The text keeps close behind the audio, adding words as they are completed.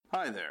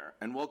Hi there,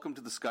 and welcome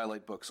to the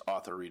Skylight Books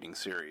author reading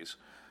series.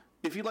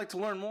 If you'd like to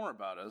learn more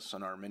about us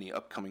and our many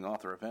upcoming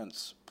author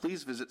events,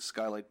 please visit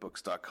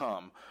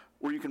skylightbooks.com,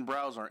 where you can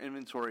browse our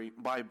inventory,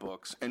 buy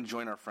books, and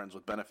join our Friends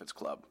with Benefits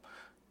Club.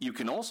 You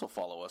can also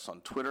follow us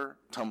on Twitter,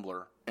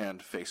 Tumblr, and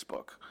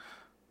Facebook.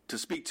 To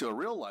speak to a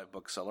real live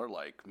bookseller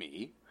like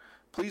me,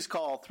 please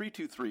call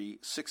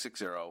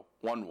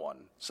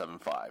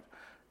 323-660-1175.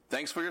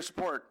 Thanks for your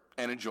support,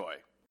 and enjoy.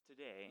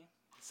 Today,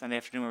 Sunday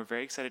afternoon, we're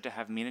very excited to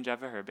have Mina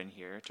Java Herbin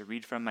here to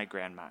read from My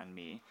Grandma and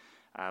Me,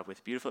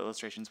 with beautiful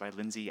illustrations by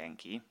Lindsay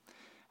Yankee.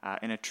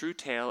 In a true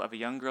tale of a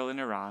young girl in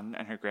Iran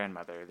and her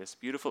grandmother, this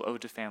beautiful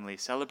ode to family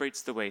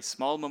celebrates the way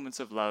small moments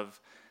of love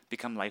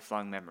become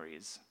lifelong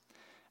memories.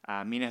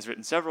 Mina has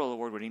written several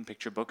award-winning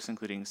picture books,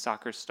 including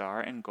Soccer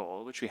Star and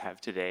Goal, which we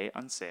have today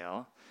on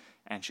sale,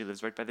 and she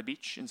lives right by the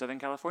beach in Southern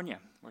California.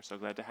 We're so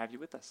glad to have you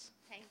with us.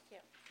 Thank you.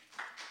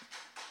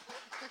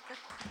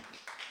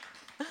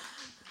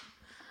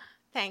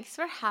 Thanks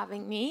for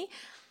having me.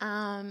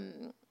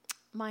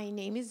 My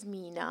name is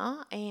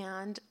Mina,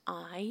 and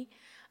I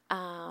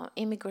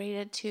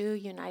immigrated to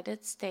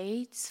United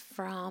States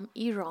from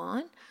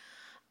Iran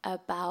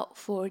about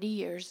 40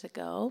 years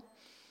ago.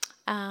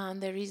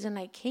 The reason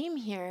I came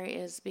here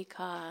is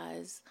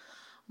because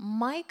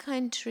my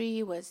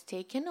country was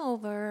taken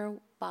over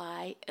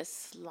by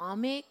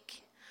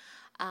Islamic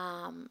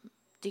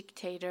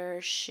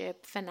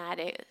dictatorship,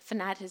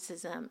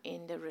 fanaticism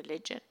in the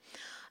religion.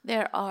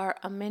 There are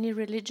many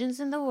religions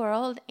in the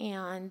world,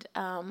 and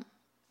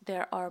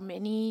there are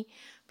many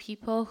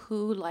people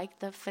who like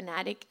the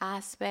fanatic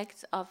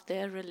aspects of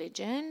their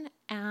religion,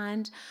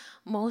 and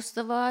most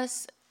of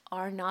us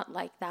are not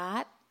like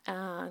that,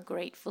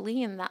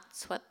 gratefully, and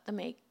that's what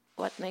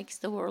makes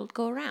the world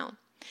go round.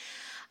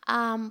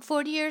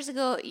 40 years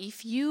ago,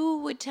 if you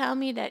would tell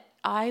me that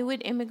I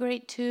would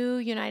immigrate to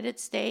United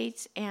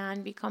States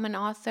and become an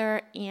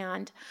author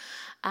and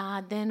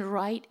then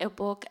write a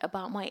book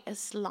about my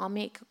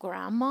Islamic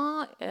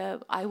grandma,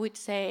 I would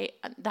say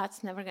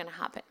that's never going to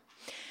happen.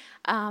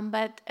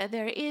 But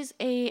there is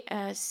a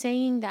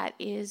saying that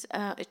is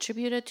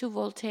attributed to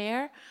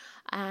Voltaire,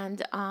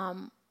 and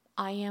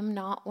I am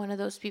not one of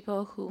those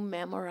people who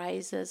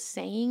memorizes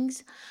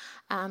sayings.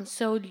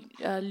 So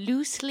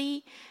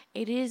loosely,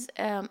 it is,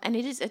 and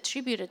it is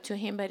attributed to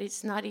him, but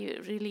it's not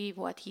really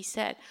what he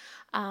said.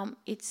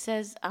 It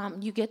says,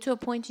 you get to a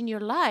point in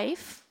your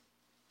life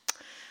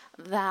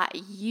that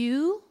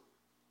you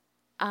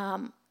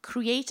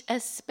create a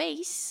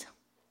space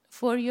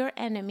for your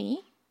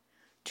enemy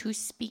to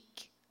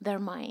speak their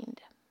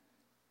mind.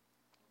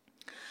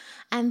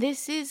 And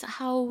this is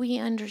how we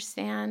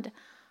understand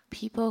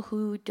people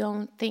who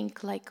don't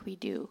think like we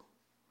do,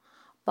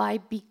 by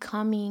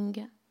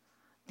becoming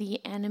the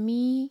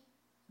enemy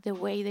the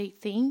way they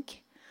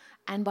think,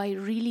 and by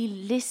really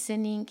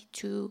listening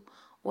to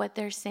what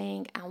they're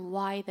saying and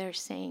why they're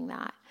saying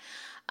that.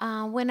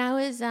 When I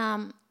was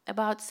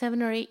about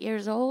 7 or 8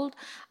 years old,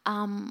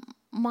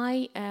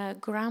 my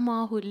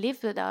grandma who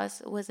lived with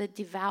us was a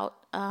devout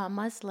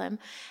Muslim,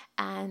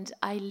 and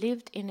I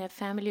lived in a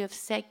family of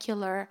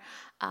secular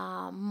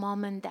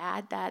mom and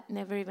dad that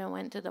never even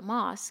went to the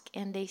mosque,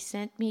 and they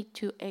sent me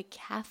to a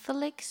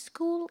Catholic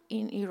school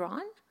in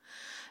Iran,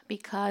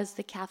 because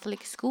the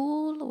Catholic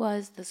school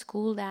was the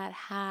school that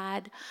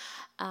had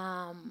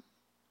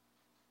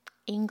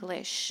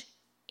English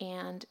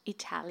and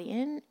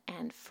Italian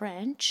and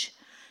French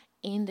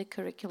in the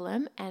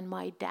curriculum, and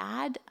my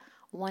dad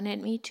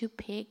wanted me to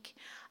pick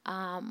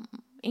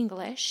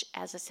English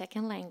as a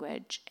second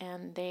language,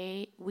 and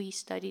we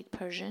studied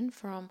Persian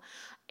from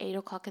 8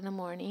 o'clock in the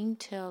morning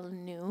till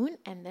noon,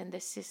 and then the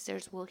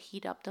sisters will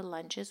heat up the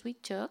lunches we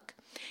took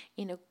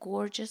in a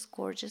gorgeous,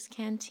 gorgeous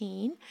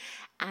canteen,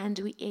 and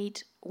we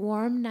ate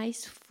warm,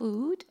 nice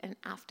food, and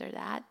after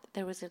that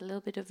there was a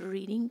little bit of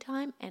reading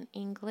time, and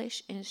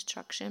English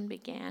instruction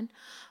began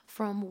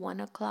from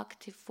 1 o'clock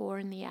to 4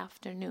 in the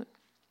afternoon.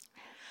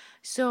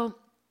 So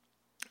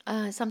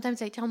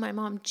sometimes I tell my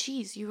mom,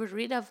 geez, you would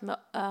read of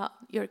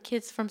your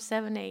kids from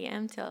 7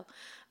 a.m. till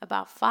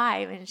about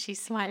 5, and she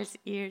smiles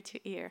ear to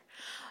ear.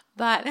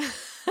 But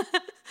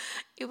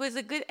it was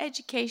a good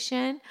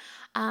education.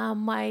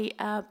 My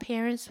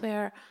parents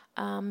were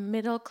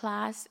middle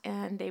class,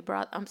 and they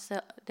brought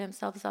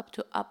themselves up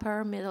to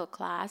upper middle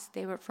class.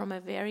 They were from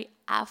a very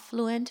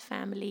affluent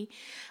family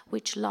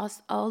which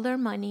lost all their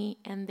money,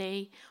 and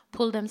they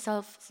pulled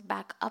themselves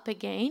back up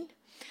again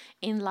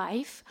in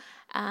life.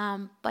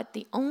 But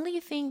the only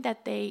thing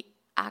that they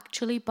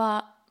actually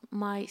bought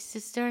my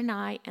sister and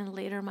I, and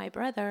later my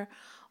brother,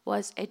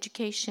 was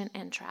education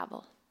and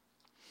travel.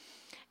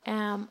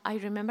 I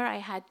remember I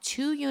had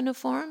 2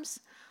 uniforms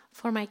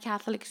for my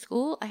Catholic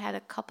school. I had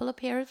a couple of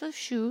pairs of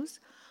shoes,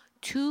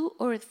 2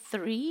 or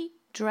 3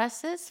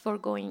 dresses for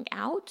going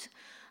out,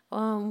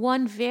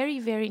 one very,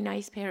 very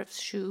nice pair of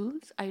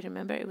shoes. I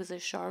remember it was a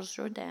Charles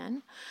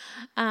Jourdan.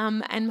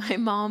 And my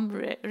mom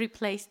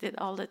replaced it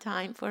all the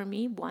time for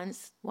me,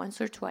 once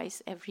or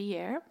twice every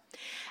year.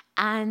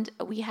 And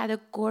we had a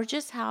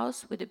gorgeous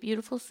house with a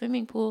beautiful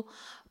swimming pool,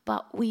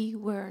 but we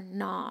were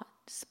not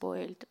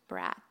spoiled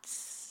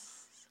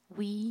brats.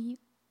 We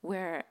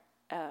were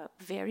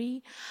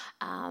very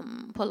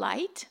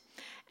polite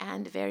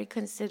and very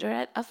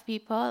considerate of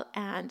people.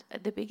 And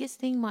the biggest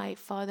thing my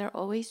father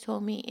always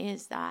told me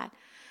is that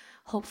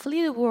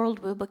hopefully the world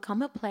will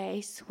become a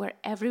place where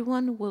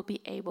everyone will be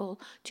able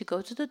to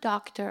go to the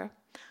doctor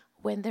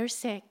when they're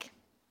sick.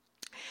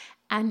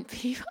 And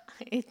people,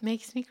 it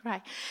makes me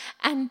cry.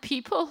 And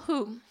people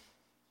who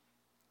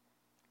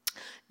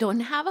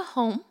don't have a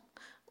home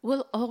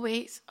will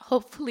always,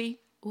 hopefully,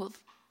 will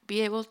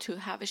be able to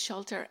have a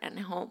shelter and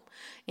a home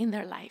in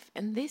their life.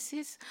 And this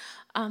is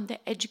the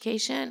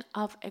education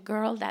of a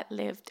girl that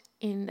lived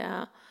in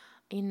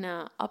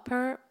the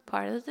upper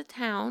part of the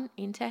town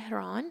in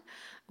Tehran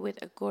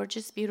with a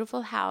gorgeous,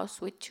 beautiful house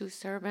with 2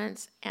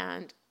 servants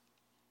and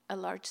a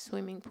large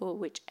swimming pool,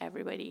 which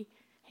everybody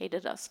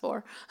hated us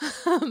for,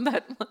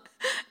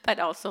 but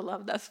also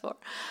loved us for,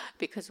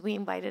 because we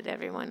invited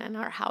everyone and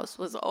our house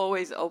was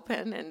always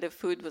open and the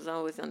food was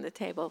always on the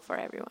table for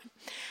everyone.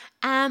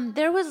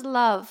 There was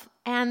love,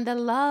 and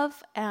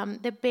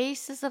the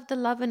basis of the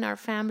love in our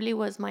family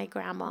was my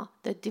grandma,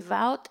 the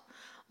devout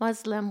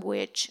Muslim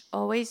witch,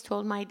 always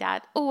told my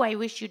dad, "Oh, I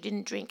wish you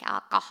didn't drink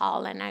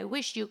alcohol, and I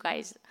wish you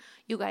guys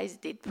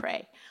did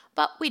pray."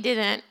 But we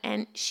didn't,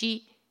 and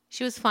she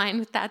was fine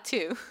with that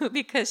too,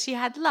 because she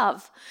had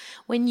love.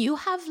 When you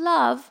have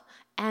love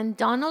and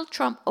Donald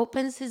Trump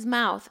opens his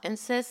mouth and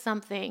says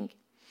something,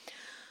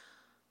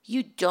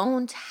 you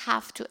don't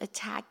have to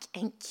attack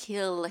and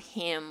kill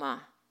him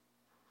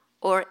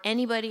or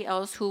anybody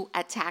else who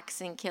attacks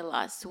and kills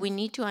us. We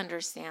need to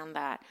understand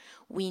that.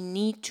 We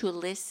need to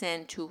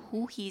listen to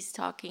who he's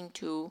talking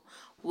to,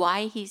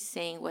 why he's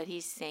saying what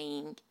he's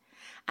saying,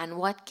 and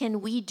what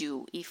can we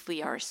do if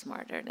we are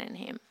smarter than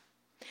him.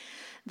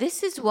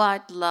 This is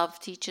what love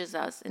teaches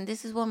us, and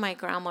this is what my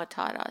grandma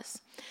taught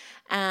us.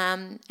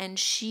 And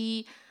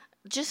she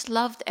just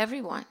loved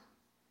everyone.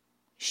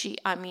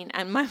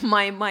 And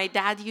my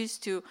dad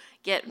used to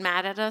get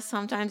mad at us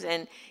sometimes,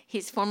 and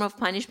his form of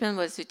punishment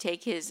was to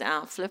take his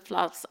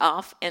flip-flops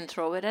off and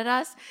throw it at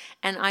us.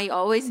 And I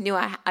always knew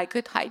I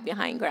could hide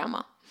behind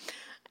grandma.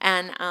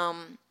 And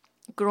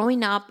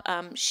growing up,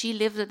 she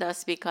lived with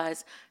us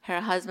because her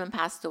husband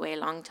passed away a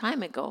long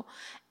time ago.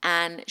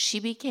 And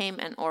she became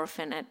an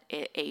orphan at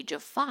the age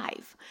of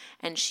 5.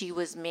 And she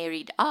was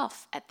married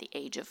off at the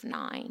age of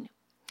 9.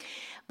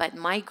 But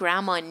my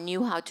grandma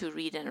knew how to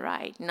read and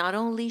write. Not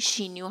only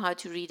she knew how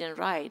to read and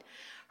write,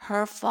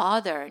 her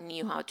father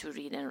knew how to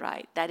read and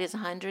write. That is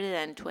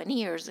 120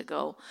 years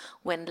ago,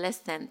 when less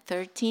than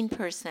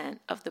 13%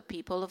 of the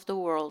people of the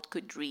world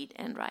could read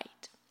and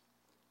write.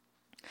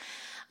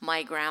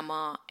 My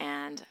grandma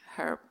and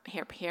her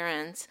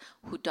parents,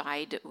 who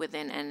died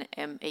within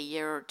a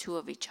year or 2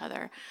 of each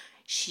other,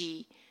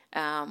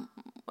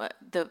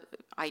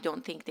 I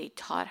don't think they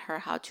taught her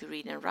how to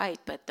read and write,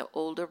 but the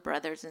older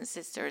brothers and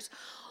sisters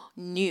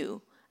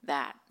knew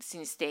that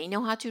since they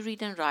know how to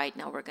read and write,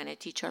 now we're going to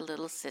teach our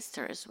little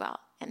sister as well.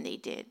 And they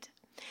did.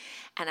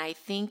 And I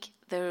think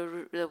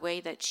the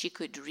way that she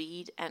could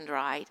read and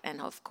write,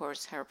 and of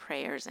course her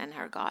prayers and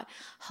her God,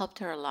 helped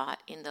her a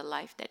lot in the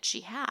life that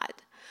she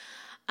had.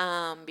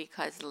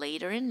 Because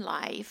later in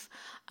life,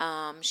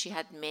 she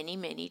had many,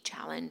 many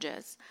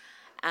challenges.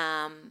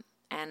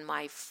 And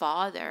my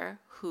father,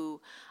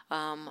 who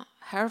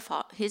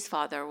his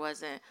father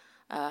was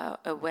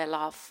a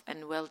well-off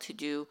and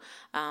well-to-do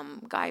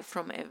guy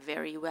from a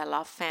very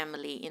well-off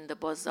family in the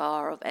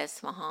bazaar of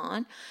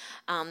Isfahan.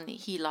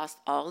 He lost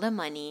all the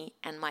money,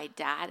 and my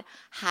dad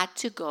had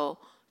to go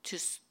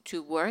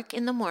to work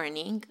in the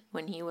morning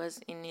when he was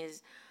in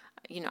his,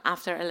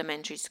 after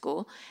elementary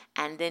school,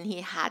 and then he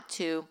had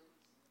to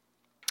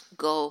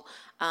go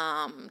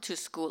to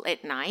school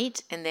at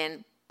night, and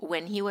then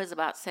when he was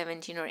about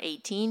 17 or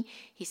 18,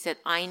 he said,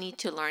 "I need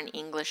to learn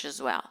English as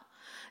well."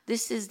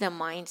 This is the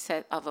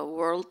mindset of a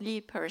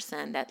worldly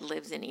person that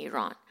lives in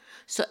Iran.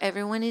 So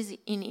everyone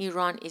in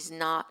Iran is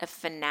not a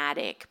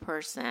fanatic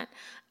person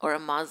or a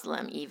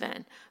Muslim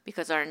even,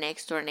 because our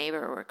next door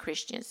neighbor were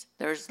Christians.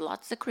 There's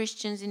lots of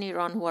Christians in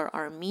Iran who are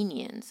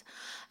Armenians.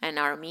 And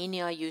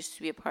Armenia used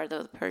to be a part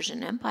of the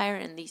Persian Empire,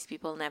 and these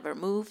people never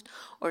moved,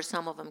 or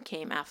some of them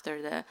came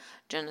after the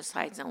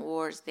genocides and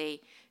wars.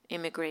 They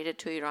immigrated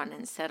to Iran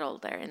and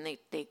settled there, and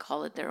they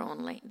call it their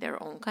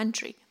own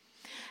country.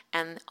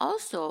 And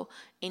also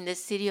in the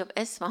city of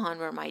Isfahan,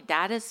 where my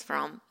dad is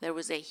from, there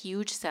was a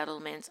huge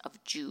settlement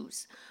of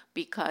Jews,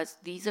 because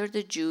these are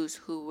the Jews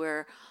who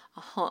were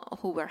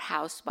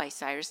housed by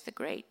Cyrus the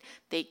Great.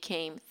 They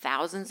came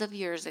thousands of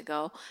years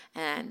ago,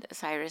 and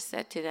Cyrus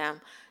said to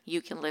them,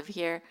 "You can live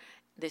here.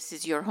 This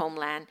is your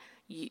homeland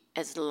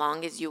as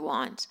long as you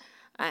want.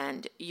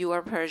 And you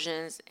are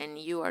Persians and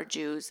you are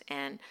Jews,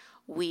 and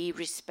we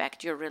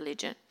respect your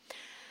religion."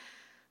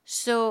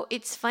 So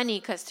it's funny,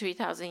 because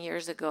 3,000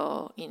 years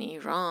ago in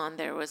Iran,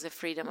 there was a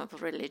freedom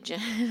of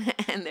religion,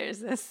 and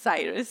there's a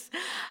Cyrus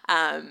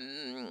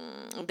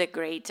the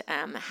Great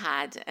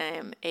had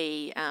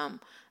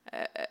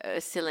a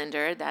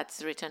cylinder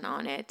that's written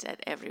on it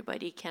that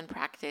everybody can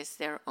practice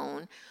their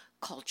own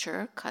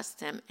culture,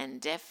 custom, and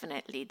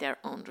definitely their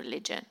own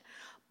religion.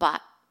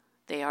 But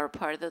they are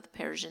part of the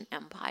Persian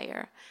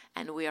Empire,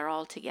 and we are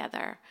all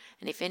together.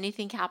 And if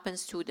anything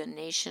happens to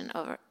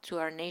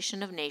our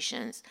nation of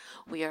nations,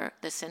 we are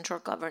the central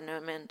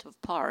government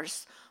of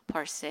Parse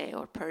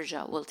or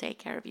Persia will take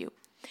care of you.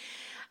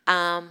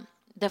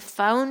 The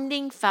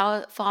founding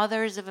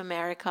fathers of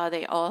America,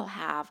 they all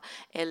have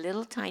a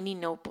little tiny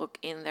notebook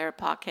in their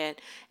pocket,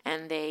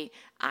 and they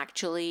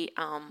actually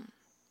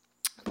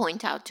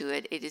point out to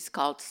it. It is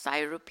called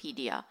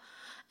Cyropedia,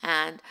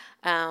 and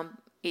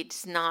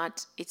it's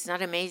not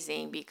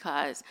amazing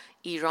because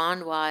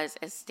Iran was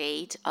a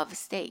state of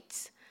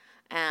states.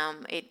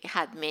 It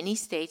had many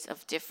states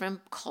of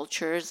different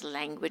cultures,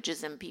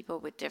 languages, and people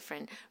with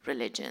different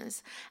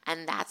religions.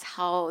 And that's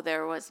how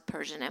there was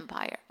Persian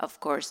Empire. Of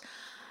course,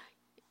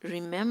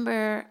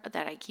 remember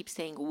that I keep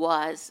saying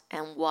was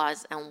and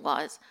was and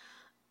was.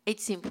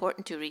 It's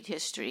important to read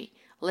history.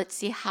 Let's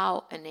see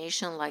how a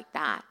nation like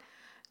that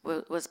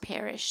was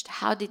perished.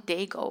 How did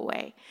they go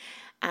away?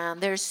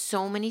 There's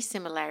so many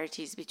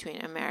similarities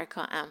between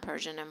America and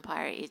Persian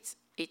Empire.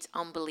 It's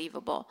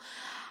unbelievable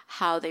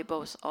how they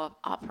both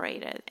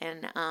operated.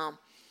 And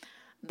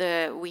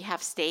we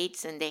have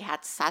states, and they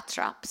had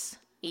satraps.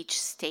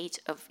 Each state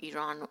of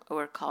Iran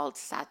were called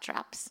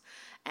satraps,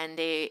 and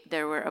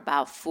there were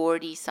about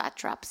 40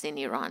 satraps in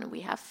Iran.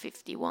 We have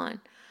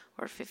 51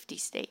 or 50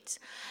 states.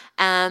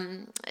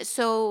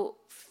 So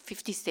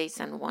 50 states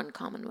and one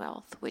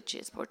Commonwealth, which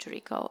is Puerto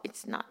Rico.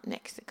 It's not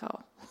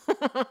Mexico.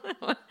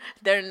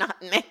 They're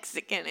not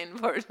Mexican in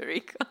Puerto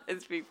Rico,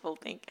 as people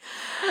think.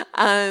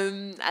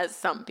 As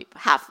some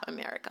people, half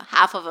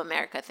of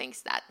America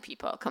thinks that,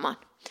 people. Come on.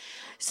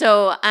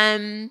 So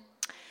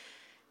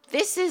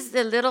this is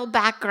the little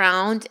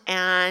background,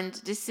 and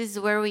this is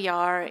where we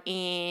are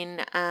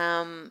in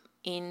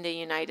the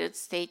United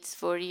States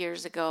 40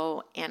 years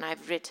ago, and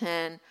I've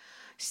written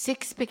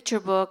 6 picture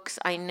books.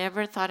 I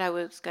never thought I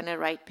was going to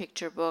write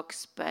picture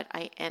books, but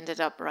I ended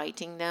up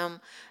writing them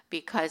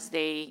because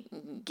they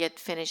get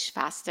finished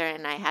faster,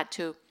 and I had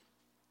 2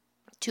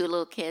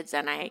 little kids,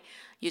 and I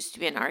used to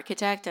be an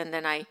architect, and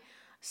then I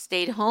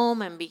stayed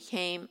home and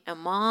became a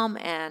mom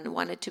and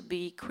wanted to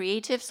be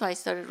creative, so I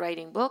started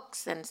writing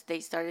books, and they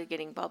started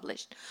getting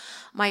published.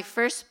 My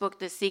first book,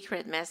 The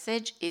Secret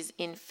Message, is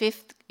in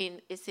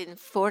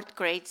 4th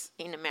grade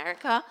in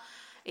America.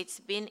 It's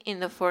been in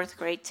the 4th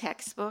grade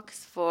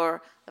textbooks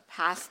for the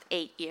past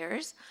 8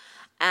 years.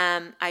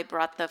 I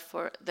brought the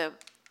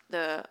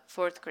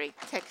 4th grade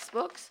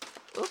textbooks.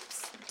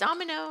 Oops,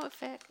 domino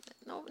effect.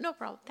 No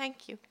problem.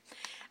 Thank you.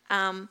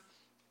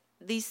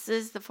 This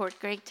is the 4th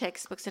grade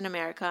textbooks in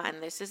America,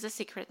 and this is The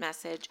Secret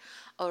Message,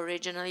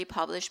 originally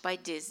published by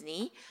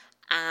Disney.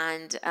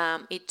 And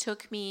it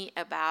took me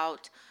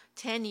about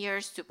 10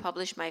 years to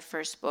publish my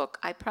first book.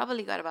 I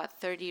probably got about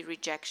 30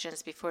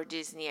 rejections before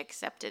Disney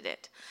accepted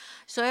it.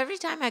 So every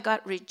time I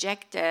got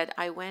rejected,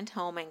 I went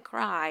home and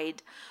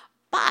cried,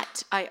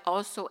 but I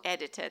also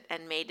edited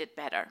and made it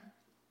better.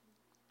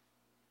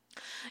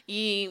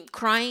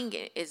 Crying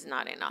is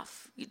not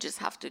enough. You just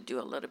have to do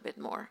a little bit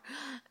more.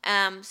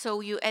 So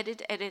you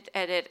edit,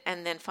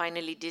 and then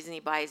finally Disney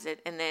buys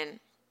it, and then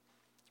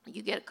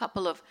you get a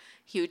couple of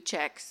huge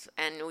checks,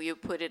 and you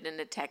put it in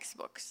the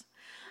textbooks.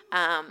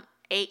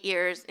 8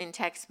 years in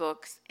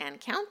textbooks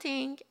and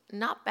counting,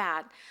 not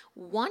bad.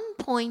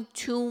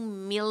 1.2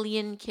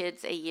 million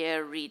kids a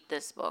year read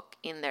this book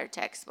in their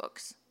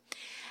textbooks.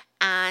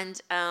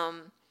 And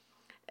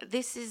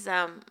this is,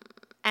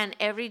 and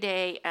every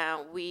day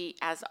we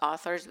as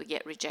authors, we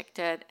get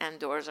rejected and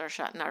doors are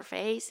shut in our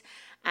face.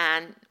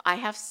 And I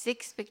have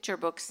 6 picture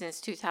books since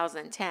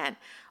 2010,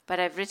 but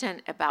I've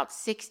written about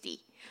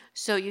 60.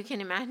 So you can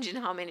imagine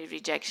how many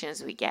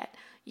rejections we get.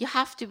 You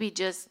have to be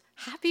just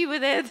happy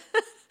with it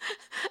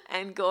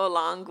and go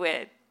along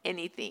with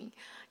anything.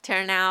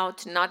 Turn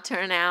out, not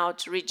turn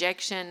out,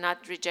 rejection,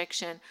 not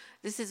rejection.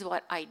 This is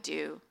what I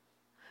do.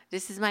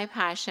 This is my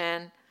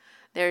passion.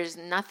 There's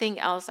nothing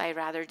else I'd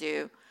rather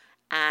do.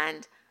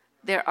 And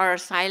there are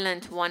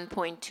silent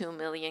 1.2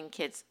 million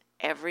kids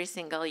every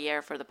single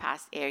year for the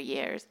past 8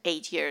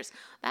 years.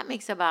 That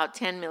makes about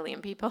 10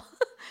 million people.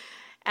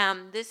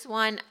 This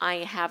one, I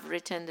have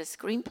written the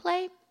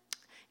screenplay.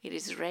 It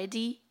is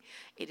ready.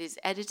 It is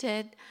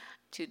edited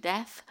to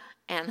death.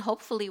 And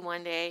hopefully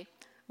one day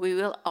we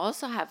will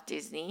also have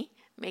Disney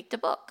make the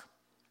book.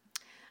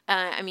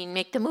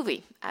 Make the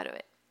movie out of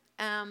it.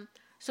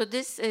 So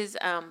this is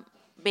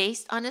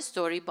based on a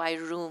story by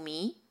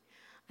Rumi.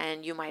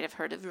 And you might have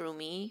heard of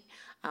Rumi,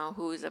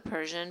 who is a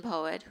Persian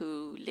poet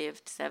who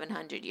lived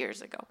 700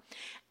 years ago.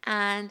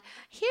 And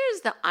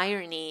here's the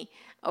irony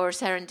or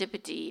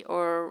serendipity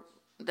or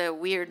the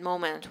weird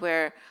moment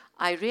where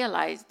I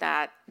realized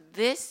that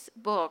this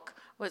book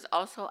was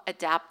also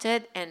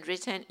adapted and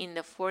written in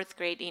the 4th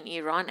grade in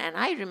Iran. And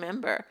I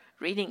remember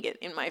reading it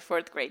in my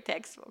 4th grade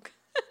textbook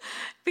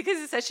because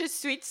it's such a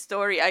sweet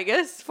story. I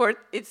guess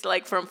it's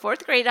like from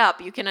 4th grade up,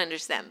 you can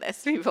understand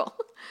this, people.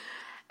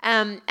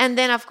 And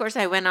then, of course,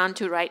 I went on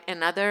to write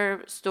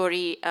another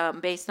story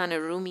based on a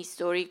Rumi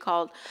story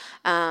called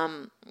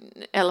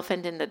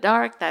Elephant in the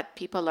Dark, that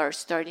people are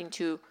starting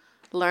to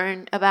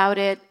learn about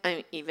it,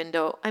 even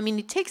though,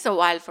 it takes a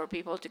while for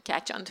people to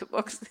catch on to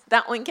books.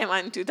 That one came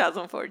out in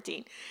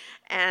 2014.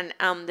 And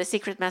The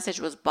Secret Message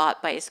was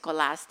bought by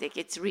Scholastic.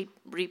 It's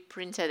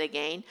reprinted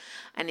again,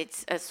 and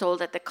it's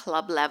sold at the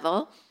club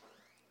level.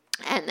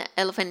 And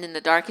Elephant in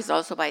the Dark is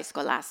also by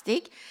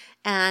Scholastic.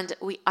 And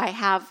I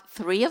have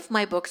 3 of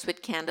my books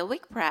with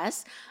Candlewick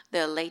Press.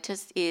 The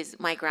latest is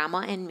My Grandma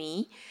and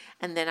Me.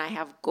 And then I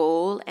have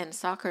Goal and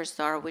Soccer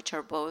Star, which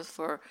are both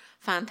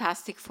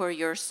fantastic for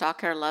your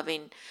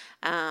soccer-loving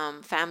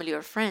family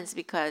or friends,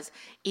 because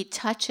it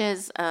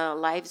touches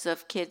lives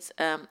of kids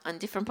on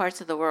different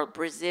parts of the world,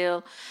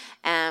 Brazil,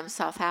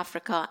 South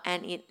Africa,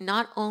 and it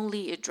not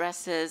only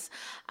addresses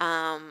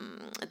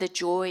the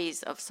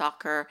joys of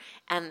soccer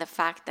and the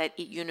fact that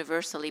it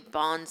universally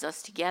bonds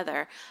us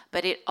together,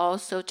 but it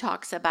also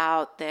talks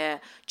about the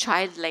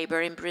child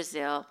labor in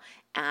Brazil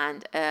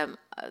and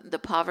the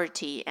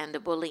poverty and the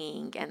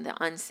bullying and the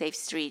unsafe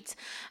streets,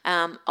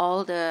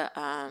 all the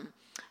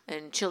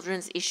and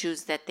children's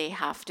issues that they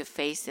have to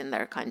face in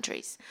their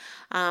countries.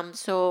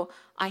 So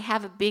I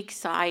have a big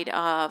side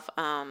of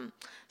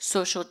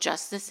social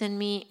justice in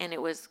me, and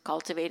it was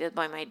cultivated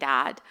by my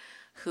dad,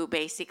 who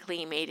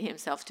basically made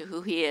himself to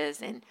who he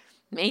is and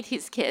made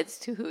his kids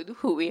to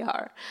who we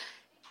are.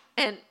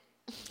 And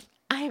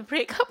I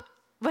break up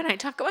when I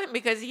talk about him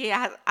because he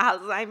has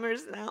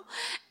Alzheimer's now.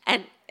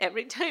 And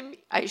every time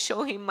I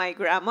show him My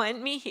Grandma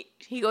and Me,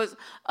 he goes,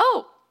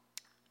 "Oh,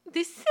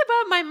 this is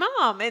about my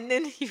mom," and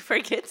then he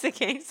forgets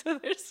again. So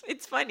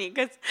it's funny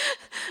because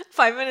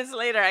 5 minutes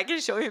later I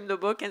can show him the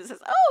book and says,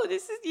 "Oh,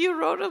 you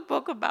wrote a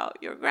book about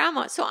your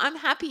grandma." So I'm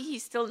happy he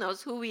still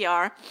knows who we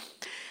are,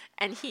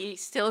 and he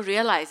still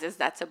realizes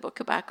that's a book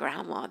about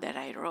grandma that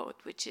I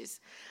wrote, which is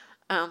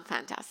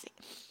fantastic.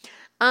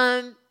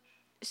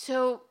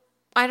 So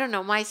I don't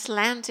know. My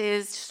slant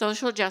is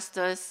social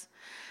justice,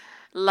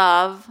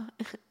 love.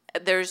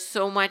 There's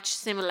so much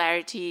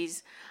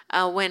similarities.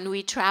 When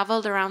we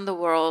traveled around the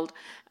world,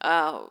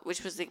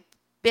 which was the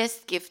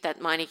best gift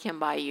that money can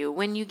buy you.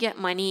 When you get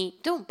money,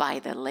 don't buy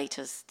the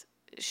latest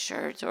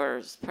shirt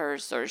or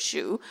purse or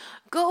shoe.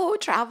 Go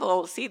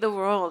travel, see the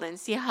world, and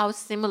see how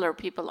similar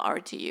people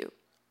are to you.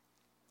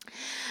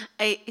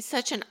 It's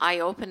such an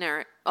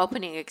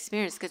opening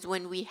experience, because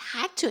when we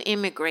had to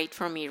immigrate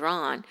from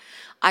Iran,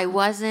 I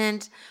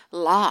wasn't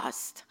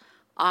lost.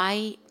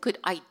 I could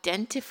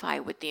identify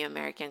with the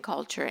American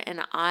culture,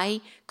 and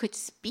I could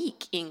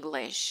speak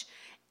English,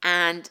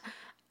 and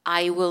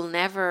I will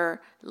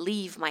never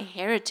leave my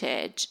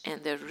heritage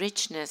and the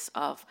richness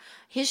of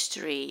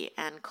history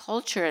and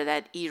culture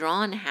that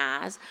Iran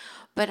has.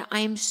 But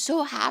I'm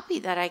so happy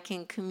that I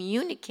can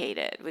communicate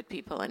it with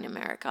people in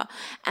America.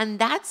 And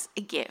that's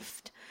a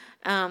gift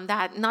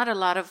that not a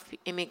lot of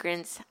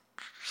immigrants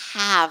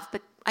have.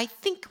 But I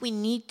think we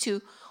need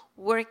to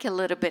work a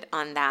little bit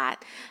on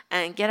that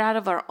and get out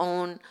of our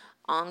own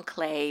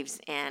enclaves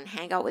and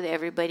hang out with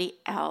everybody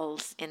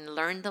else and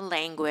learn the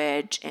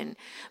language and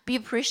be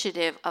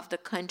appreciative of the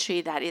country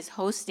that is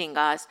hosting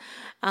us.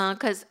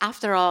 Because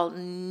after all,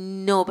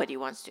 nobody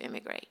wants to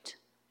immigrate.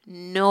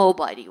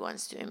 Nobody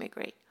wants to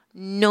immigrate.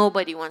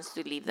 Nobody wants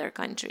to leave their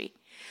country.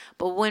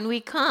 But when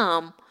we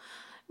come,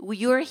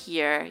 you're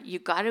here.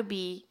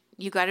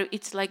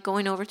 It's like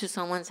going over to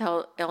someone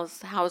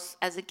else's house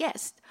as a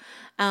guest.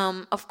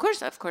 Of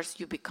course,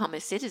 you become a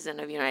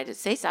citizen of the United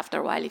States after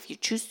a while if you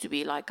choose to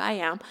be, like I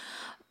am.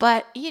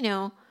 But,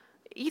 you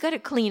got to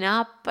clean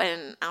up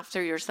and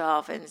after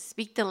yourself and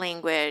speak the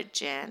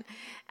language and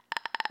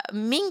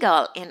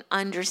mingle and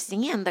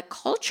understand the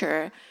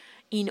culture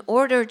in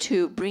order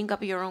to bring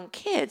up your own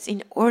kids,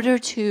 in order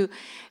to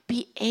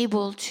be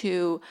able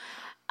to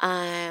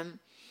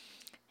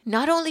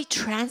not only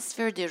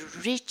transfer the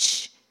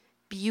rich,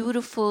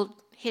 beautiful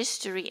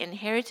history and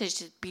heritage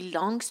that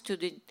belongs to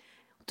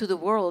the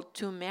world,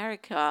 to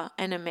America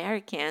and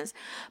Americans,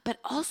 but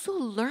also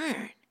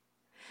learn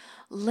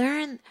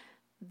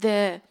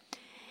the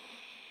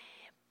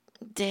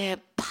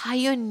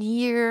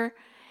pioneer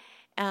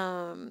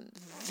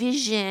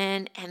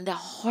vision and the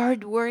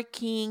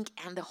hardworking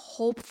and the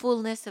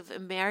hopefulness of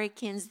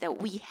Americans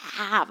that we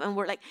have. And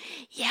we're like,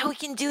 yeah, we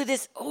can do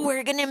this. Oh,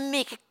 we're going to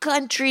make a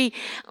country,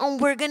 and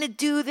we're going to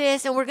do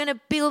this, and we're going to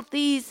build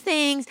these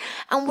things,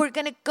 and we're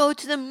going to go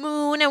to the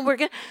moon, and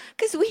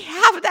because we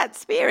have that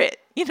spirit.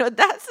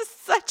 That's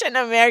such an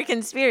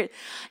American spirit.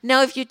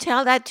 Now, if you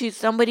tell that to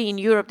somebody in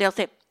Europe, they'll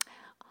say,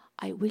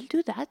 I will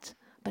do that,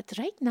 but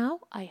right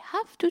now I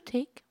have to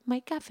take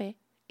my cafe.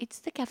 It's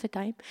the cafe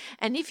time.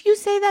 And if you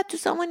say that to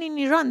someone in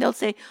Iran, they'll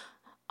say,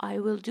 I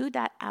will do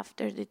that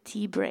after the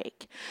tea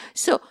break.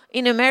 So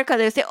in America,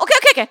 they'll say,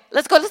 okay,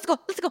 let's go.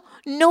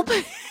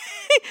 Nobody,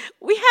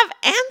 we have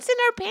ants in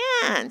our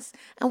pants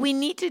and we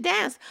need to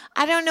dance.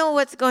 I don't know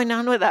what's going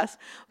on with us,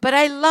 but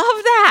I love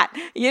that,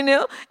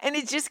 and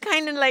it just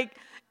kind of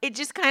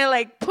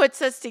like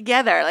puts us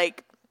together.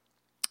 Like,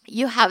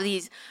 you have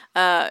these,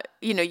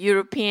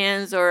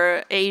 Europeans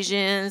or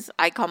Asians.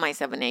 I call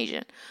myself an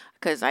Asian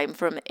because I'm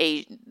from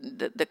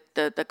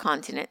the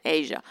continent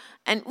Asia.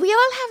 And we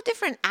all have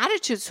different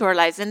attitudes to our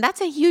lives. And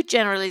that's a huge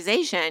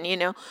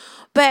generalization,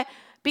 But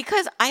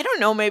because, I don't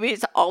know, maybe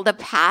it's all the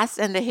past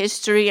and the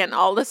history and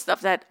all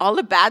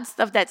the bad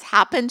stuff that's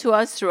happened to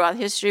us throughout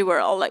history. We're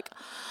all like,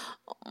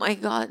 oh my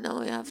God, now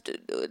we have to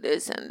do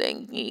this. And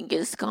then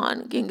Genghis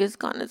Khan is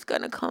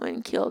going to come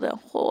and kill the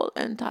whole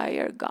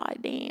entire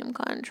goddamn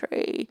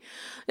country.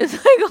 It's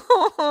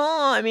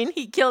like,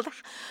 he killed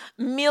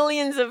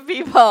millions of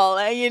people,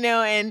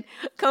 and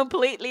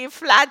completely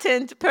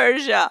flattened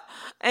Persia.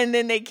 And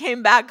then they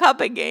came back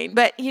up again.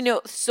 But,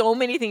 so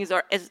many things.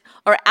 Or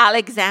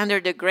Alexander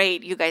the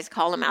Great. You guys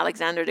call him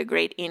Alexander the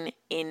Great in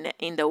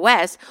the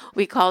West.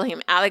 We call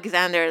him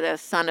Alexander, the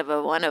son of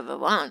a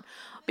one.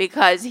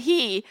 Because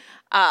he,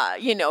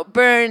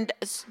 burned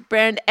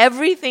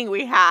everything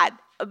we had,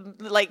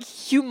 like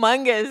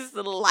humongous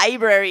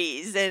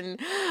libraries and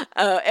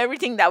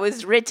everything that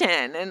was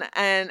written,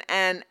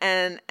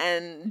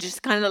 and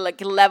just kind of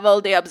like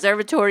leveled the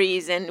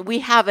observatories. And we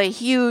have a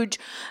huge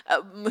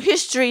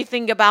history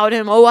thing about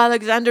him. Oh,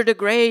 Alexander the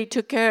Great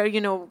took care,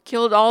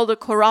 killed all the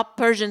corrupt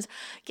Persians.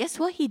 Guess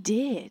what he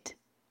did?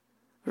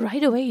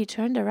 Right away, he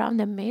turned around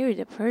and married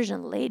a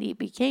Persian lady,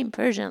 became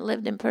Persian,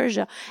 lived in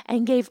Persia,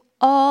 and gave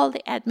all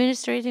the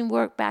administrative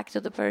work back to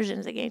the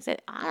Persians again.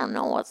 Said, I don't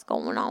know what's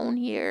going on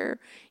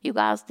here. You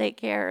guys take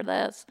care of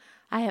this.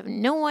 I have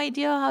no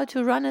idea how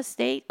to run a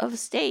state of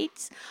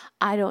states.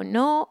 I don't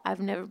know. I've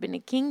never been a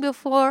king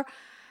before.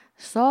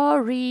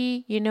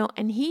 Sorry,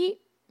 And he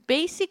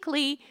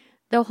basically,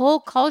 the whole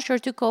culture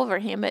took over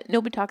him, but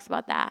nobody talks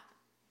about that.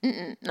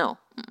 No.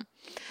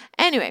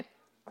 Anyway.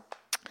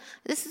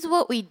 This is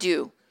what we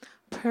do.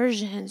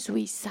 Persians,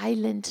 we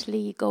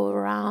silently go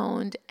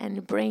around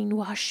and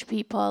brainwash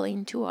people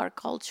into our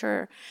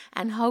culture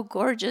and how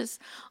gorgeous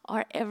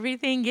our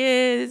everything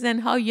is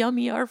and how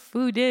yummy our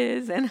food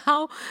is and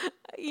how,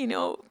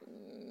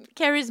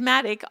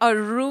 charismatic our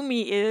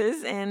Rumi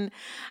is and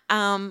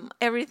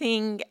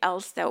everything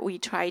else that we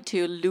try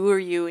to lure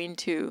you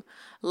into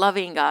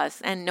loving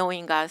us and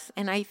knowing us.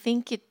 And I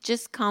think it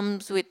just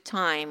comes with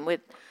time,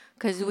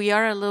 because we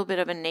are a little bit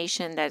of a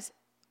nation that's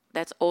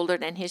older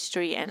than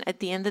history. And at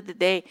the end of the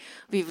day,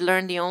 we've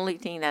learned the only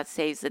thing that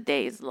saves the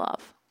day is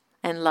love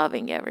and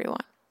loving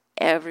everyone.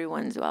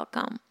 Everyone's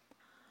welcome.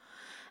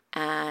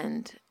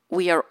 And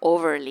we are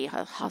overly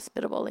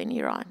hospitable in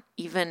Iran,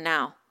 even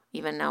now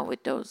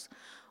with those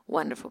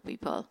wonderful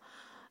people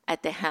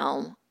at the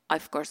helm.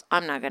 Of course,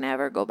 I'm not going to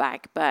ever go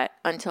back, but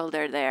until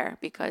they're there,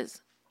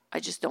 because I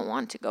just don't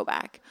want to go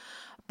back.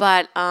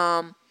 But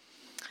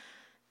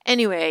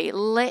anyway,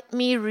 let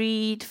me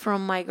read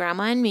from My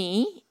Grandma and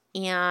Me.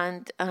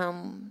 And,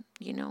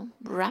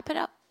 wrap it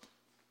up.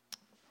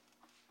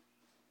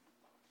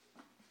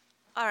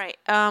 All right.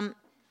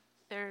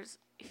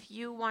 If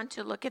you want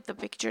to look at the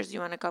pictures, you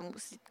want to come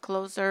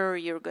closer, or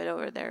you're good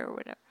over there or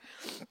whatever.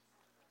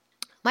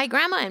 My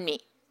Grandma and Me.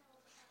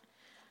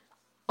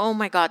 Oh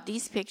my God,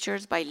 these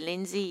pictures by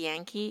Lindsay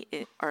Yankee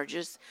are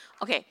just,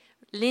 okay.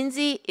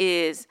 Lindsay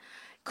is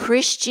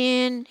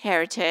Christian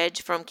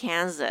heritage from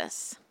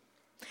Kansas.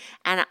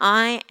 And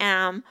I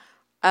am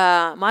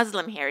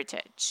Muslim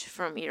heritage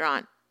from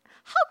Iran.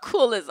 How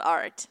cool is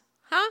art?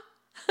 Huh?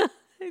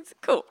 It's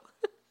cool.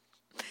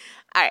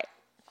 All right.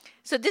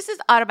 So this is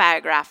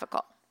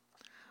autobiographical.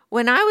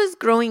 When I was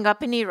growing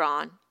up in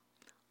Iran,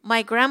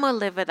 my grandma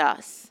lived with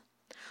us.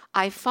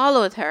 I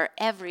followed her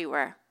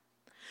everywhere.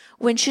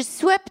 When she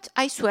swept,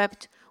 I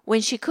swept.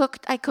 When she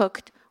cooked, I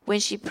cooked. When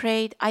she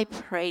prayed, I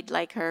prayed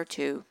like her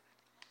too.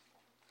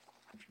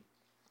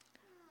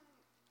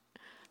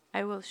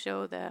 I will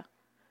show the...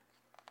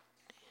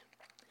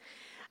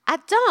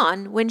 At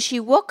dawn, when she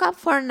woke up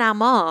for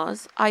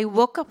namaz, I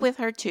woke up with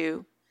her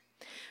too.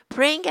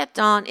 Praying at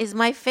dawn is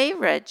my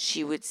favorite,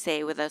 she would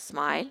say with a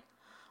smile.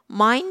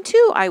 Mine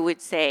too, I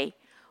would say,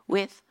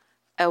 with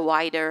a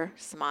wider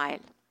smile.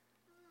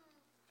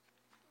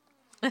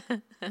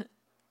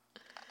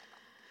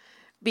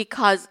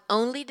 Because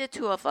only the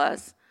two of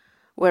us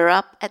were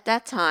up at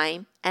that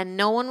time and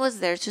no one was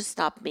there to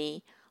stop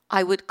me,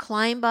 I would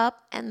climb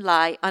up and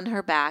lie on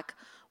her back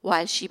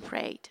while she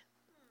prayed.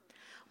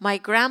 My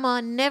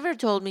grandma never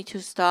told me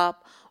to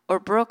stop or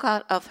broke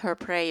out of her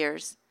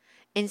prayers.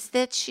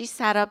 Instead, she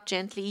sat up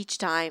gently each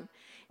time,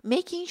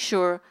 making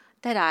sure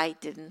that I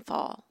didn't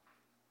fall.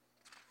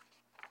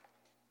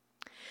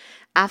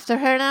 After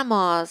her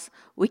namaz,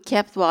 we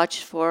kept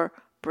watch for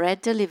the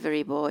bread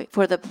delivery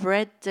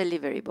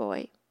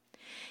boy.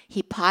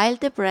 He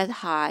piled the bread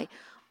high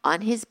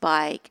on his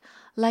bike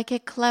like a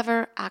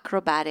clever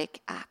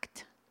acrobatic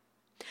act.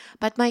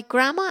 But my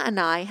grandma and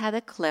I had a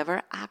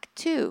clever act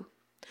too.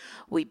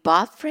 We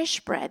bought fresh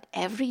bread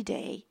every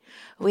day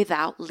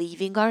without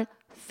leaving our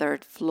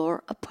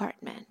third-floor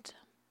apartment.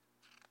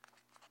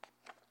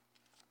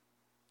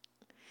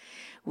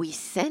 We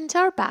sent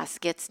our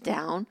baskets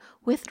down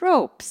with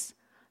ropes.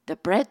 The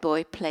bread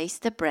boy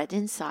placed the bread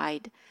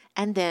inside,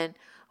 and then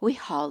we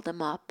hauled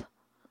them up.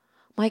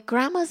 My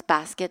grandma's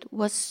basket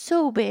was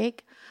so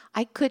big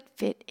I could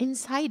fit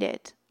inside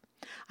it.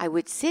 I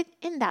would sit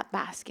in that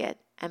basket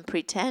and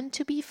pretend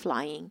to be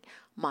flying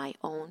my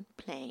own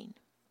plane.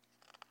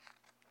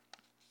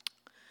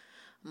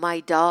 My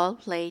doll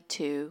played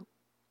too.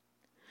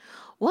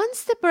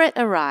 Once the bread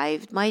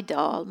arrived, my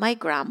doll, my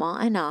grandma,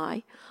 and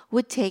I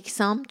would take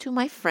some to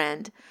my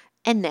friend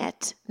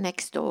Annette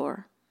next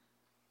door.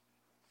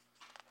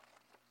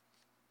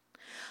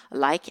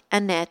 Like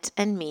Annette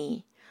and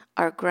me,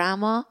 our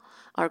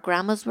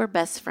grandmas were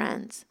best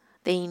friends.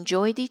 They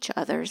enjoyed each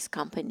other's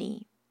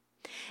company.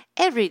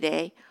 Every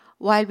day,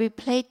 while we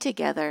played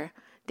together,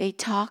 they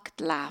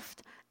talked,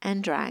 laughed,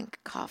 and drank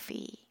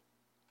coffee.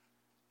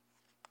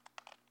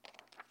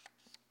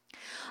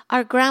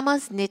 Our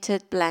grandmas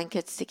knitted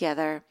blankets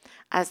together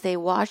as they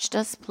watched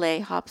us play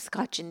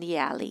hopscotch in the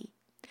alley.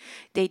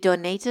 They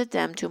donated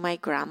them to my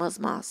grandma's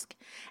mosque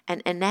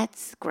and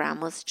Annette's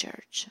grandma's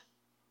church.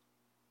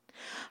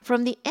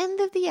 From the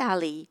end of the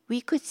alley, we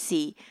could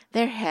see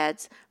their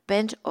heads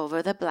bent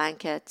over the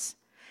blankets.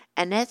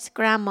 Annette's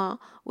grandma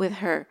with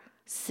her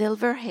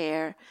silver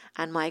hair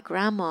and my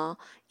grandma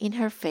in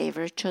her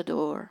favorite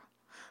chador,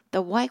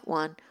 the white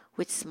one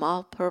with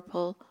small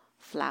purple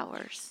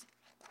flowers.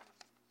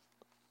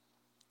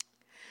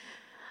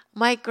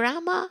 My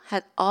grandma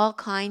had all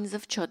kinds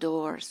of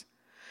chadors.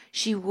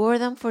 She wore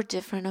them for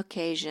different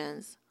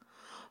occasions.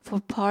 For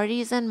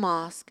parties and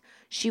mosque,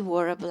 she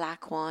wore a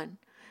black one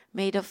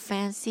made of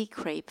fancy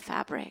crepe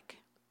fabric.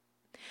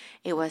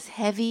 It was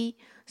heavy,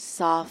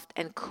 soft,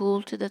 and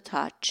cool to the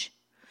touch.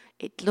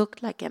 It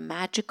looked like a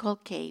magical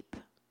cape.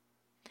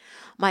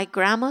 My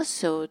grandma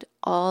sewed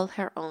all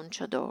her own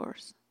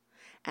chadors,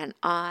 and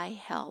I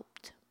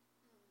helped.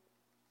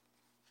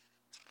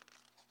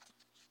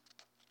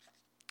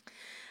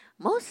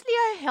 Mostly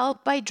I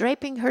helped by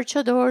draping her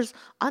chadors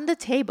on the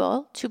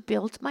table to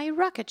build my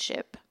rocket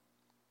ship.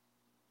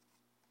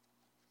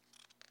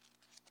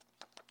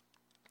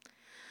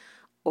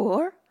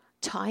 Or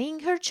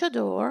tying her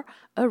chador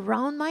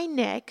around my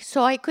neck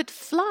so I could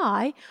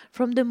fly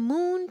from the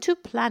moon to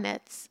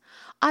planets.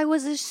 I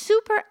was a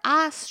super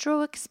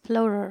astro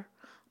explorer.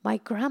 My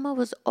grandma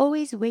was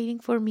always waiting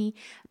for me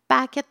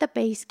back at the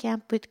base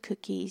camp with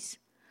cookies.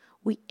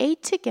 We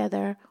ate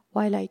together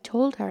while I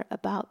told her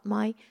about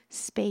my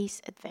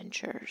space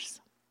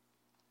adventures.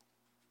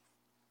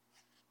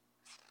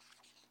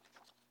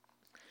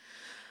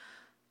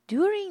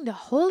 During the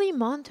holy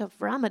month of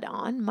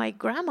Ramadan, my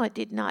grandma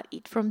did not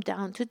eat from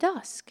dawn to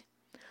dusk.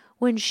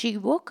 When she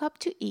woke up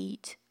to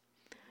eat,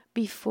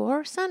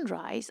 before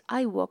sunrise,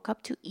 I woke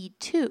up to eat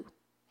too.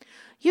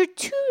 "You're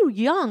too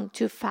young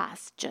to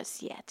fast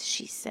just yet,"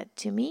 she said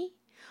to me.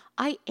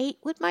 I ate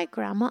with my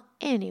grandma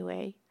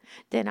anyway.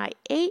 Then I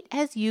ate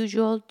as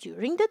usual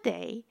during the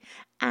day,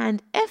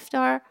 and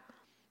after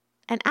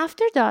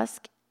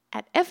dusk,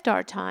 at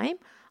iftar time,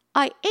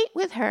 I ate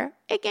with her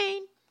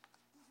again.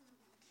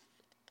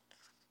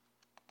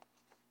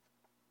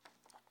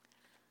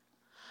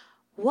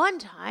 One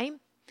time,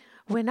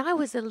 when I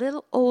was a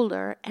little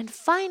older and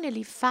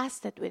finally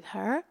fasted with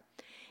her,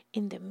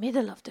 in the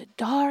middle of the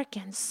dark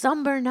and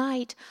somber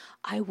night,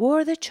 I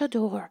wore the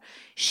chador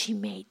she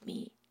made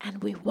me,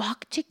 and we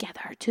walked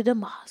together to the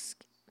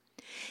mosque.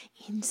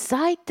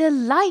 Inside, the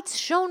lights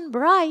shone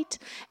bright,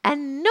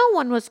 and no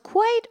one was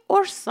quiet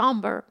or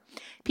somber.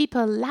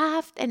 People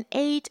laughed and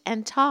ate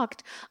and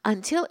talked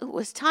until it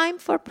was time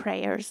for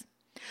prayers.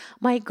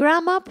 My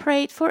grandma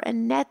prayed for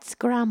Annette's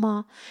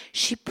grandma.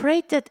 She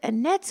prayed that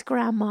Annette's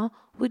grandma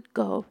would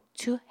go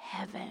to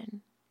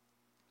heaven.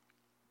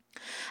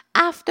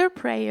 After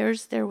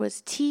prayers, there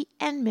was tea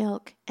and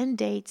milk and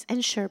dates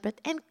and sherbet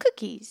and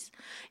cookies.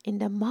 In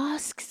the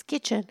mosque's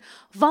kitchen,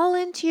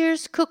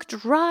 volunteers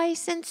cooked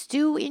rice and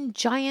stew in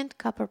giant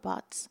copper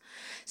pots.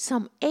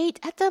 Some ate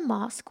at the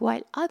mosque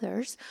while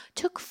others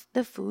took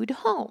the food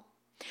home.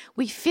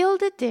 We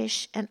filled a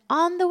dish, and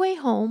on the way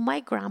home, my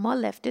grandma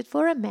left it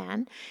for a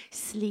man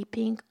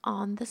sleeping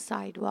on the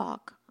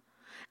sidewalk.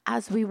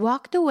 As we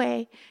walked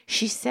away,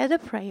 she said a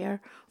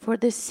prayer for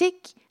the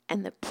sick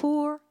and the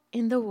poor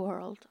in the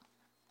world.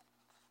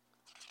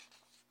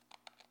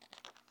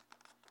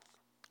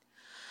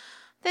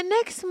 The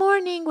next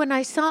morning, when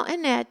I saw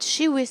Annette,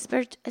 she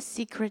whispered a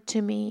secret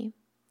to me.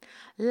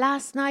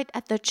 "Last night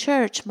at the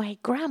church, my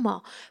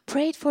grandma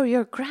prayed for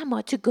your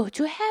grandma to go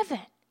to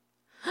heaven."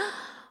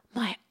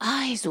 My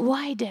eyes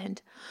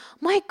widened.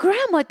 My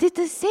grandma did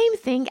the same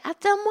thing at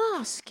the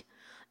mosque.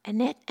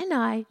 Annette and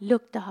I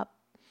looked up.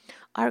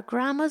 Our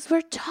grandmas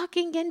were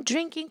talking and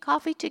drinking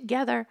coffee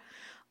together.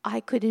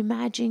 I could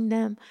imagine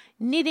them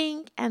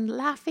knitting and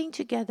laughing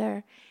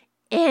together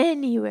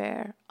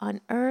anywhere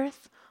on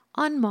earth,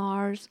 on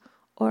Mars,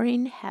 or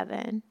in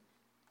heaven.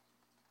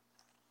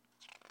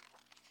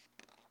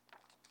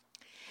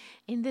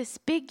 In this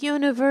big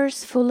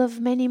universe full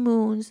of many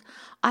moons,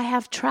 I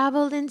have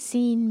traveled and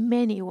seen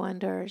many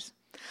wonders.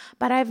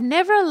 But I've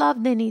never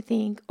loved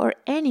anything or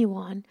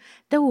anyone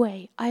the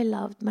way I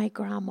loved my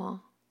grandma.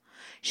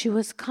 She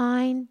was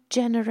kind,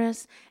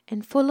 generous,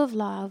 and full of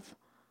love.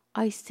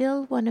 I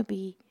still want to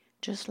be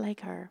just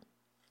like her.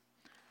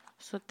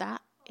 So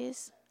that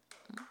is...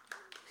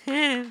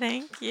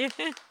 Thank you.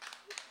 So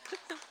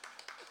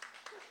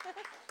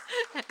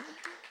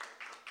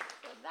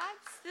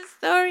that's the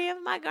story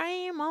of my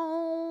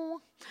grandma.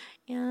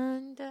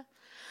 And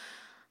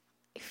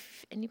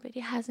if anybody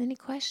has any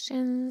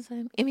questions,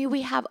 I mean,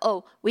 we have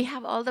all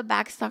the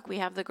back stock. We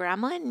have the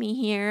Grandma and Me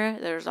here.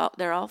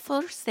 They're all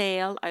for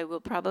sale. I will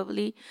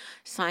probably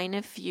sign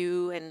a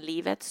few and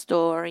leave at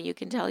store. You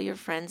can tell your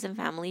friends and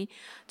family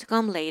to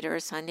come later.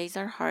 Sundays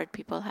are hard.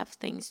 People have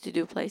things to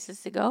do,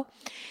 places to go.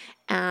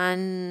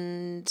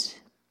 And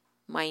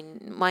my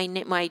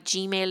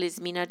Gmail is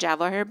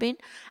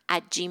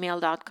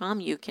minajavaherbin@gmail.com.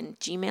 You can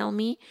Gmail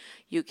me.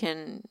 You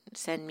can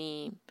send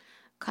me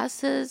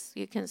cusses.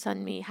 You can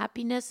send me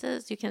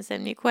happinesses. You can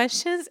send me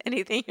questions.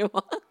 Anything you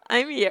want.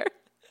 I'm here.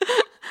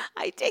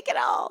 I take it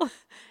all.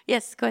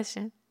 Yes,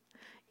 question.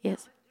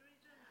 Yes.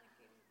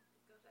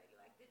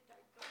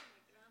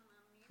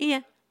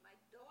 Yeah.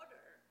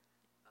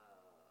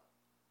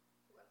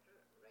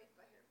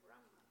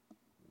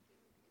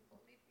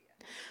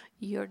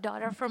 Your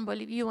daughter from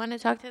Bolivia. You want to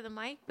talk to the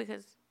mic?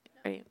 Because...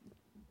 Well,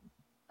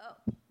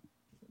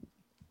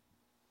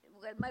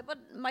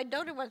 my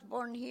daughter was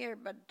born here,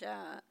 but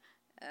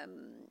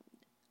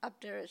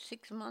after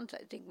 6 months,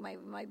 I think my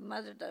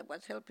mother that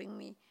was helping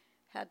me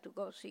had to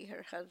go see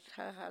her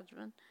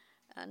husband,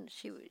 and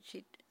she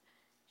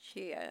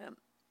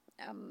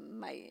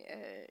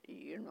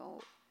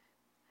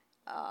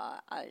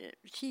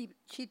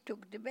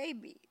took the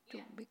baby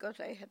because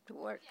I had to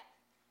work.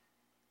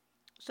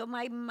 So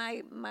my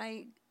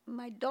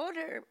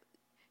daughter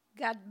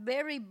got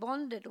very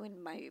bonded with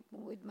my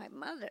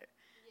mother,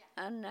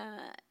 and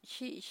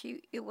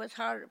it was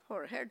hard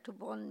for her to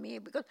bond me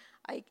because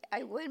I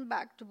went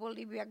back to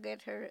Bolivia,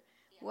 get her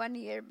 1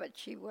 year, but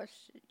she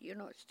was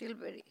still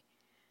very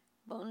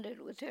bonded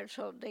with her.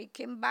 So they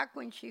came back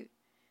when she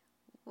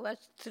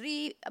was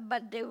 3,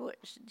 but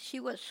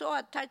she was so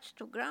attached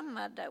to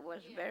Grandma that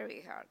was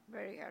very hard to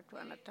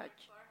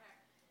unattach.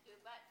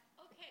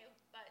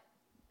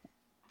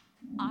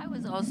 I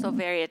was also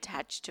very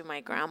attached to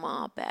my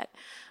grandma, but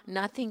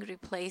nothing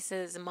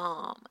replaces a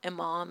mom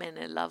and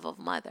a love of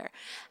mother.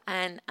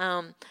 And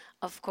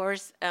of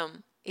course,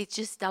 it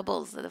just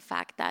doubles the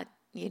fact that,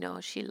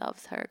 she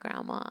loves her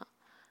grandma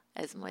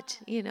as much,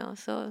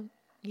 So,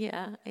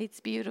 yeah, it's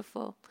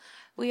beautiful.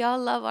 We all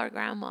love our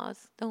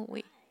grandmas, don't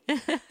we?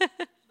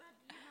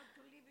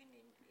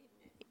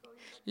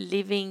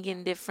 Living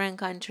in different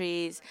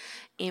countries,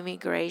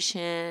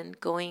 immigration,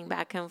 going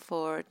back and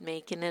forth,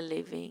 making a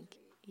living.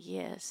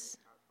 Yes,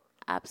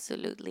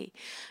 absolutely.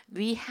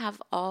 We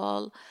have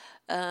all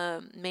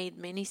made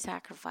many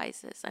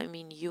sacrifices. I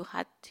mean, you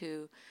had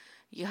to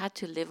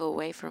live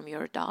away from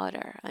your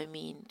daughter. I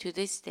mean, to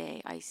this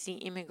day, I see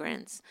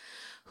immigrants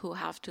who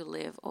have to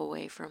live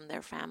away from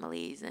their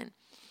families, and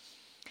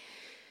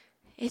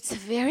it's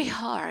very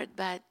hard.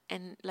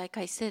 And like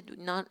I said,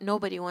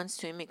 nobody wants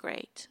to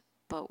immigrate,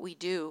 but we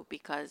do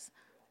because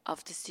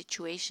of the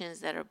situations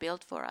that are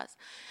built for us,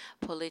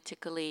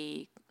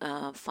 politically,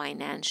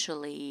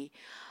 financially.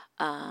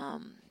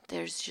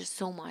 There's just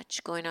so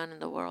much going on in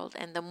the world.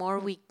 And the more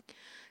we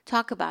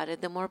talk about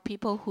it, the more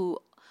people who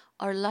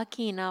are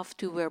lucky enough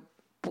to were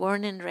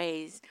born and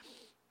raised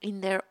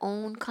in their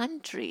own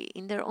country,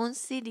 in their own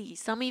city,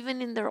 some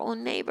even in their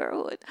own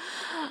neighborhood.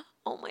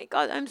 Oh my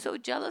God, I'm so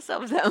jealous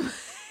of them.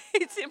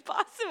 It's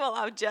impossible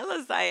how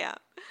jealous I am.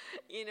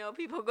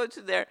 People go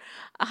to their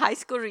high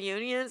school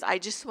reunions. I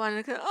just want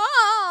to go,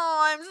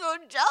 I'm so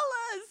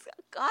jealous.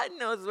 God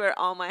knows where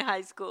all my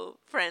high school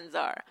friends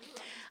are.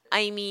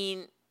 I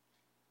mean,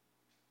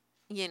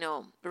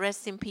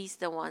 rest in peace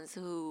the ones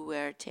who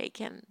were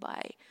taken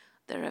by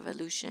the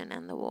revolution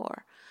and the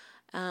war.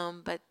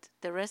 But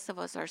the rest of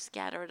us are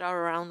scattered all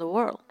around the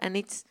world. And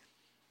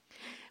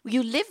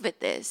you live with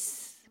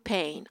this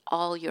pain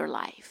all your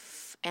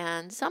life.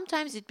 And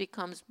sometimes it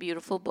becomes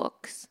beautiful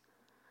books.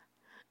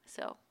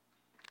 So,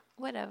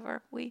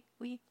 whatever, we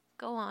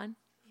go on.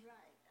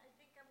 Right. I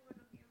think I'm going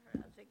to give her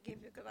as a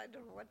gift because I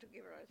don't know what to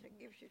give her as a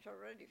gift. She's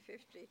already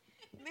 50.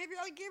 Maybe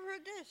I'll give her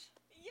this.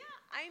 Yeah,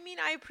 I mean,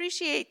 I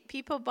appreciate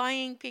people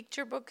buying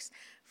picture books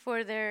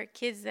for their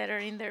kids that are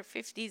in their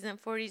 50s and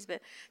 40s.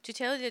 But to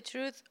tell you the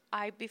truth,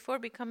 before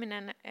becoming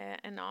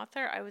an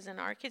author, I was an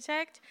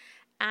architect.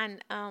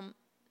 And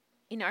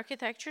in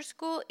architecture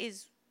school,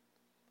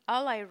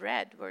 all I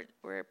read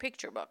were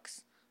picture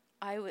books.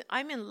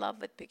 I'm in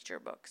love with picture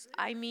books.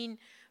 I mean,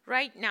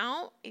 right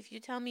now, if you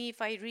tell me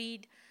if I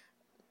read,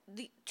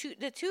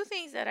 the two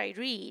things that I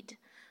read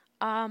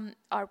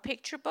are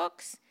picture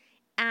books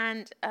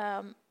and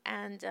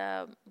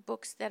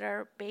books that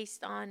are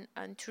based on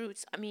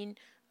truths. I mean,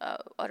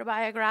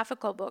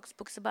 autobiographical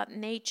books about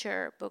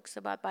nature, books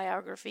about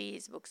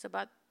biographies, books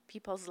about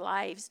people's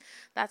lives.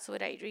 That's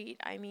what I read.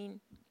 I mean,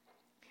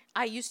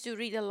 I used to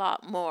read a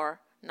lot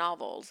more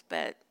novels,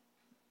 but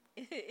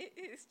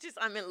it's just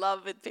I'm in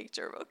love with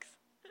picture books.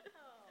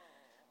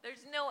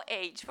 There's no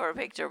age for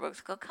picture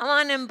books. Come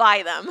on and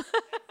buy them.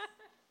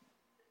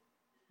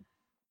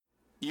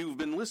 You've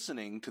been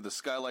listening to the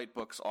Skylight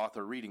Books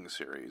author reading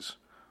series.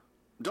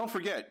 Don't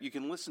forget, you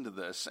can listen to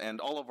this and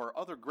all of our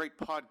other great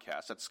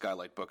podcasts at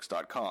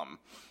skylightbooks.com.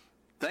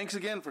 Thanks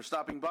again for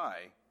stopping by,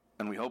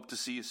 and we hope to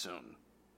see you soon.